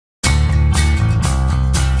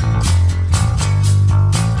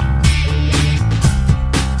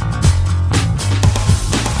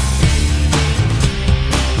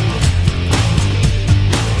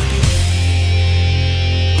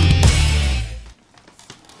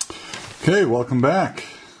Okay, welcome back.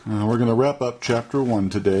 We're going to wrap up Chapter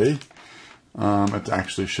 1 today. It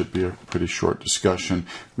actually should be a pretty short discussion.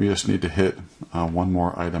 We just need to hit one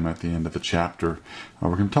more item at the end of the chapter.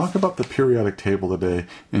 We're going to talk about the periodic table today,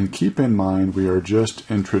 and keep in mind we are just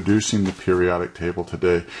introducing the periodic table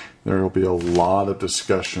today. There will be a lot of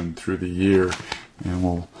discussion through the year, and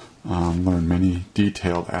we'll learn many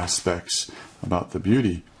detailed aspects about the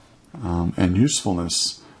beauty and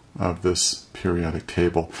usefulness of this periodic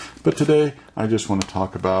table. But today I just want to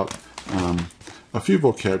talk about a few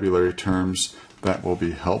vocabulary terms that will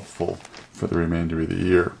be helpful for the remainder of the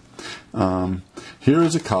year. Here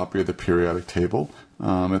is a copy of the periodic table.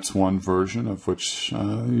 It's one version of which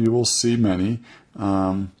you will see many.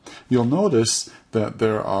 You'll notice that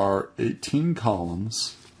there are 18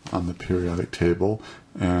 columns on the periodic table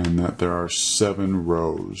and that there are 7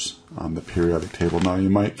 rows on the periodic table. Now you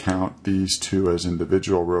might count these two as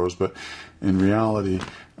individual rows, but in reality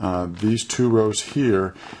these 2 rows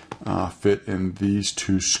here fit in these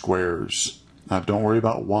 2 squares. Now don't worry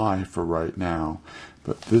about why for right now,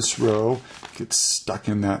 but this row gets stuck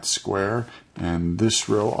in that square, and this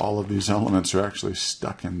row, all of these elements are actually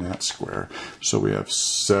stuck in that square. So we have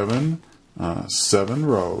 7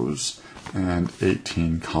 rows and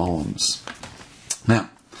 18 columns.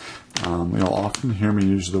 Now, you'll often hear me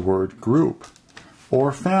use the word group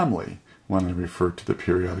or family when I refer to the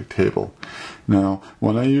periodic table. Now,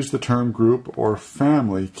 when I use the term group or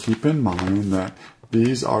family, keep in mind that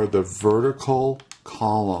these are the vertical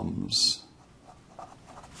columns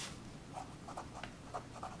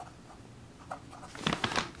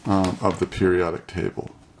of the periodic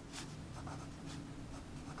table.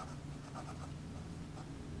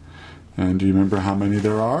 And do you remember how many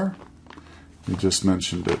there are? We just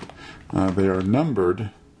mentioned it. They are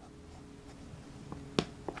numbered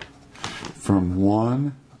from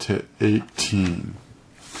 1 to 18.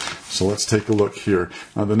 So let's take a look here.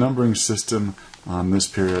 Now the numbering system on this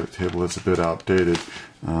periodic table is a bit outdated.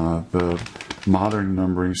 The modern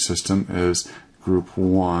numbering system is group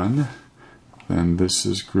 1, then this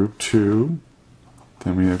is group 2,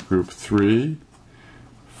 then we have group 3,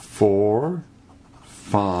 4,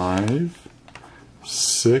 5,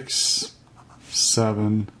 6,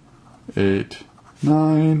 7, 8,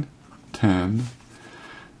 9, 10,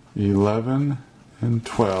 11, and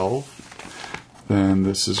 12. Then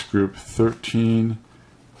this is group 13,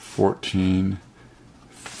 14,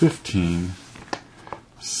 15,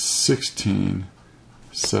 16,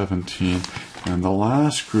 17, and the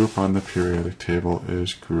last group on the periodic table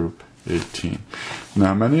is group 18.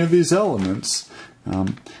 Now many of these elements,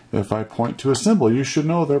 if I point to a symbol, you should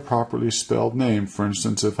know their properly spelled name. For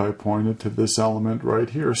instance, if I pointed to this element right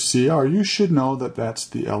here, Cr, you should know that that's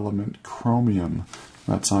the element chromium.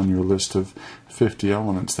 That's on your list of 50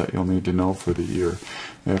 elements that you'll need to know for the year.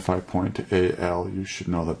 If I point to Al, you should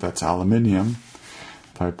know that that's aluminium.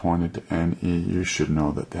 If I pointed to Ne, you should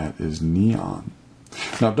know that that is neon.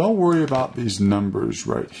 Now don't worry about these numbers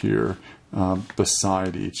right here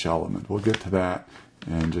beside each element. We'll get to that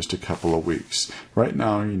in just a couple of weeks. Right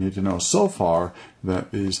now you need to know so far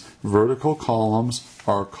that these vertical columns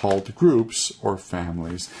are called groups or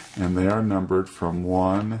families, and they are numbered from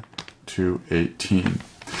 1 to 18.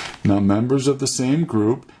 Now members of the same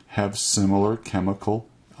group have similar chemical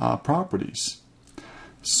properties,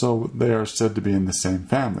 so they are said to be in the same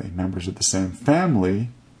family. Members of the same family,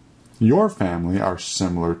 your family, are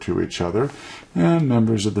similar to each other, and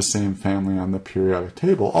members of the same family on the periodic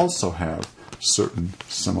table also have certain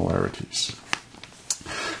similarities.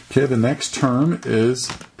 Okay, the next term is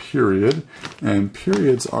period, and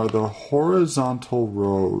periods are the horizontal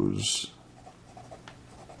rows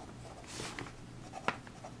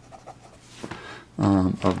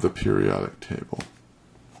of the periodic table.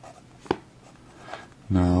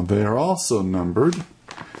 Now they are also numbered.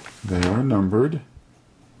 They are numbered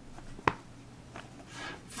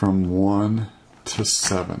from 1 to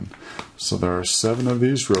 7. So there are 7 of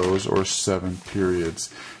these rows, or 7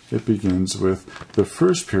 periods. It begins with the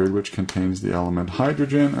first period, which contains the element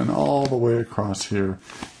hydrogen, and all the way across here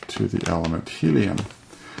to the element helium.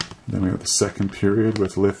 Then we have the second period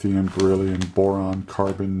with lithium, beryllium, boron,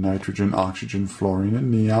 carbon, nitrogen, oxygen, fluorine,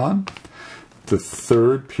 and neon. The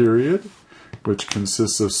third period, which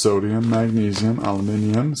consists of sodium, magnesium,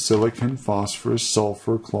 aluminium, silicon, phosphorus,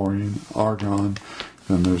 sulfur, chlorine, argon.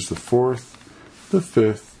 Then there's the fourth, the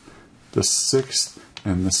fifth, the 6th,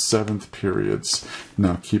 and the 7th periods.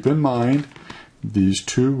 Now keep in mind, these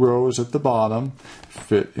 2 rows at the bottom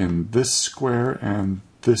fit in this square and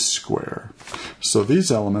this square. So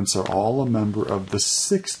these elements are all a member of the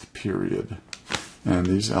 6th period, and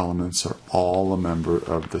these elements are all a member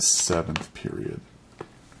of the 7th period.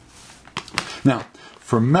 Now,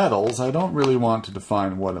 for metals, I don't really want to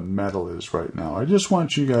define what a metal is right now. I just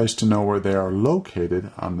want you guys to know where they are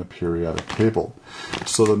located on the periodic table.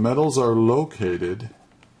 So the metals are located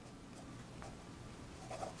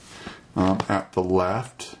at the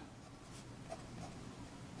left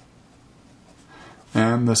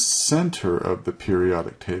and the center of the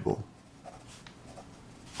periodic table.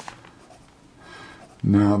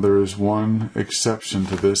 Now there is one exception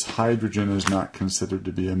to this. Hydrogen is not considered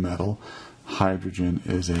to be a metal. Hydrogen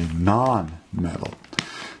is a non-metal.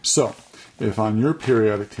 So, if on your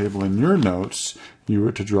periodic table in your notes you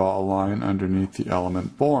were to draw a line underneath the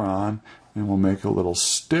element boron, and we'll make a little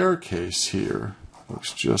staircase here.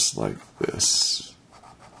 Looks just like this.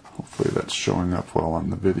 Hopefully that's showing up well on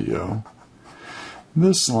the video.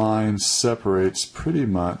 This line separates pretty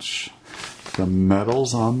much the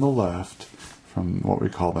metals on the left from what we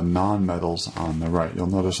call the non-metals on the right. You'll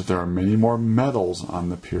notice that there are many more metals on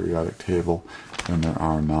the periodic table than there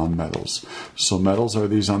are non-metals. So metals are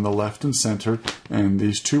these on the left and center, and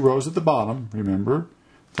these two rows at the bottom, remember,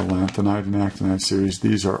 the lanthanide and actinide series,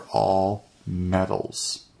 these are all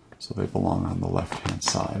metals. So they belong on the left-hand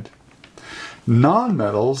side.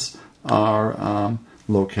 Non-metals are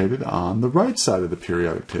located on the right side of the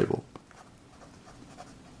periodic table.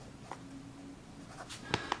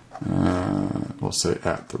 We'll say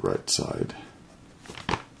at the right side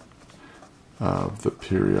of the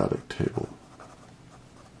periodic table.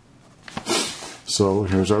 So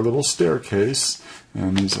here's our little staircase,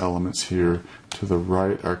 and these elements here to the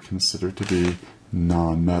right are considered to be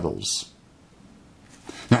non-metals.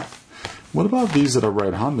 Now, what about these that are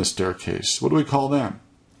right on the staircase? What do we call them?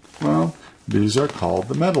 Well, these are called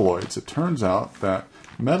the metalloids. It turns out that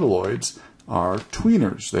metalloids are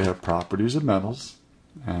tweeners. They have properties of metals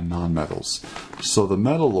and non-metals. So the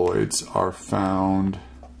metalloids are found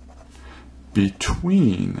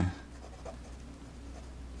between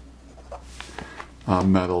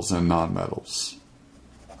metals and non-metals.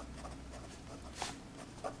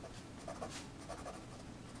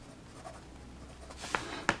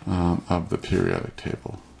 Of the periodic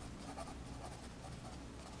table.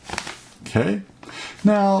 Okay,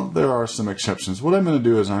 now there are some exceptions. What I'm going to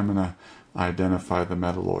do is I'm going to identify the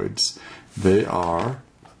metalloids. They are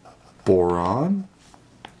boron,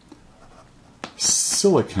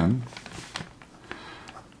 silicon,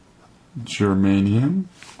 germanium,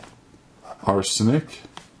 arsenic.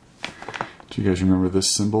 Do you guys remember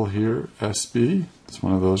this symbol here, SB? It's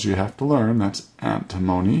one of those you have to learn. That's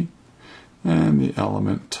antimony. And the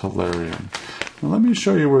element tellurium. Now let me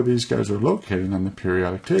show you where these guys are located on the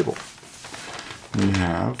periodic table. We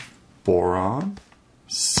have boron,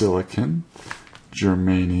 silicon,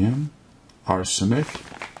 germanium, arsenic,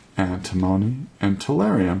 antimony, and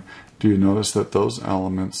tellurium. Do you notice that those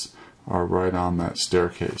elements are right on that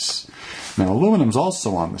staircase? Now aluminum is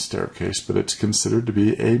also on the staircase, but it's considered to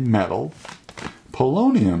be a metal.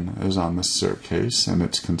 Polonium is on the staircase, and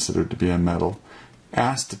it's considered to be a metal.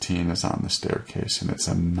 Astatine is on the staircase, and it's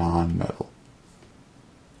a non-metal.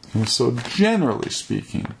 And so generally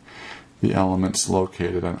speaking, the elements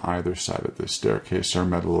located on either side of this staircase are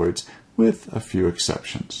metalloids, with a few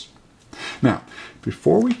exceptions. Now,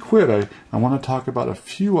 before we quit, I want to talk about a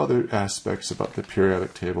few other aspects about the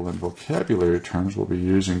periodic table and vocabulary terms we'll be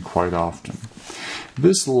using quite often.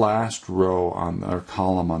 This last row on our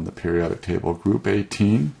column on the periodic table, group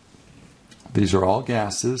 18, these are all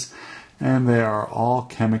gases, and they are all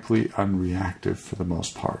chemically unreactive for the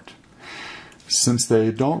most part. Since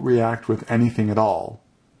they don't react with anything at all,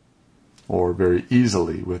 or very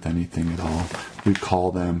easily with anything at all, we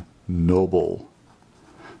call them noble.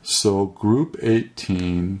 So group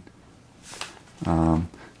 18,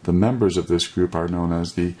 the members of this group are known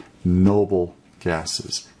as the noble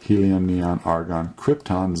gases. Helium, neon, argon,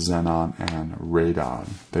 krypton, xenon, and radon.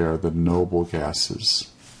 They are the noble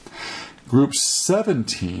gases. Group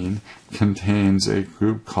 17 contains a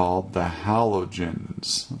group called the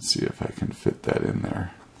halogens. Let's see if I can fit that in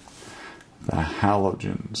there. The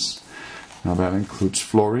halogens. Now that includes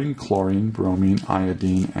fluorine, chlorine, bromine,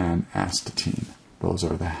 iodine, and astatine. Those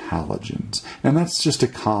are the halogens. And that's just a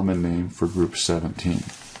common name for group 17.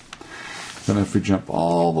 Then if we jump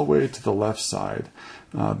all the way to the left side,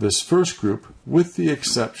 this first group, with the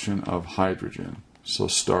exception of hydrogen, so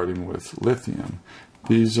starting with lithium,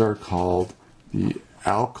 these are called the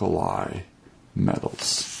alkali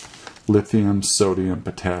metals. Lithium, sodium,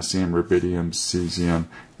 potassium, rubidium, cesium,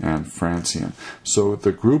 and francium. So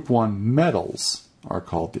the group 1 metals are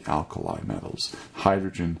called the alkali metals.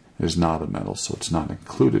 Hydrogen is not a metal, so it's not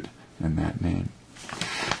included in that name.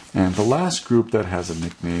 And the last group that has a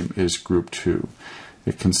nickname is group 2.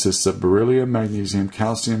 It consists of beryllium, magnesium,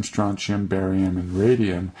 calcium, strontium, barium, and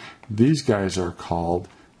radium. These guys are called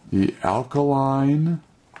the alkaline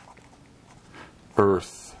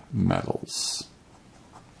earth metals.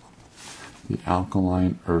 The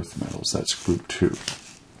alkaline earth metals. That's group 2.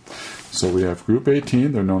 So we have group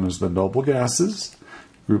 18, they're known as the noble gases.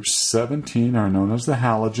 Group 17 are known as the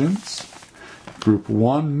halogens. Group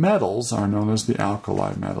 1 metals are known as the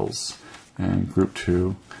alkali metals. And group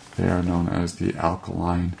 2, they are known as the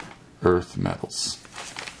alkaline earth metals.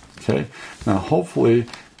 Okay, now hopefully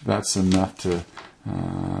that's enough to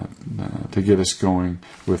get us going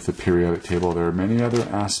with the periodic table. There are many other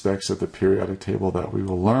aspects of the periodic table that we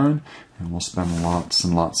will learn, and we'll spend lots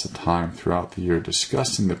and lots of time throughout the year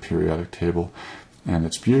discussing the periodic table and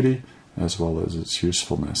its beauty as well as its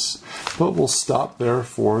usefulness. But we'll stop there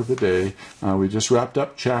for the day. We just wrapped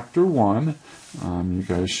up Chapter 1. You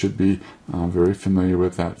guys should be very familiar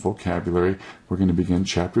with that vocabulary. We're going to begin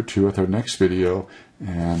Chapter 2 with our next video.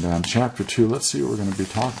 And Chapter 2, let's see what we're going to be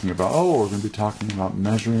talking about. Oh, we're going to be talking about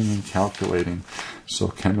measuring and calculating. So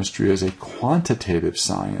chemistry is a quantitative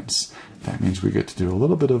science. That means we get to do a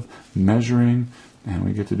little bit of measuring and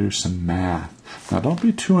we get to do some math. Now, don't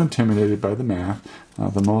be too intimidated by the math.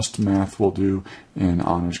 The most math we'll do in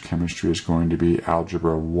honors chemistry is going to be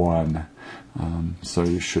Algebra 1. So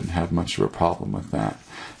you shouldn't have much of a problem with that.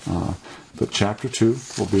 But Chapter 2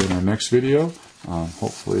 will be in our next video.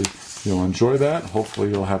 Hopefully you'll enjoy that.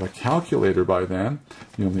 Hopefully you'll have a calculator by then.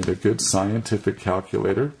 You'll need a good scientific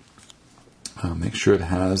calculator. Make sure it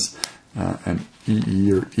has an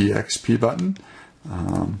EE or EXP button.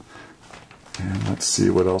 And let's see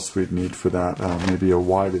what else we'd need for that. Maybe a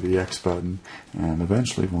Y to the X button. And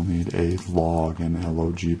eventually we'll need a log and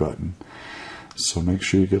LOG button. So make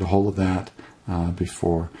sure you get a hold of that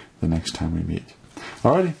before the next time we meet.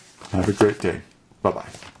 Alrighty, have a great day.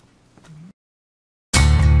 Bye-bye.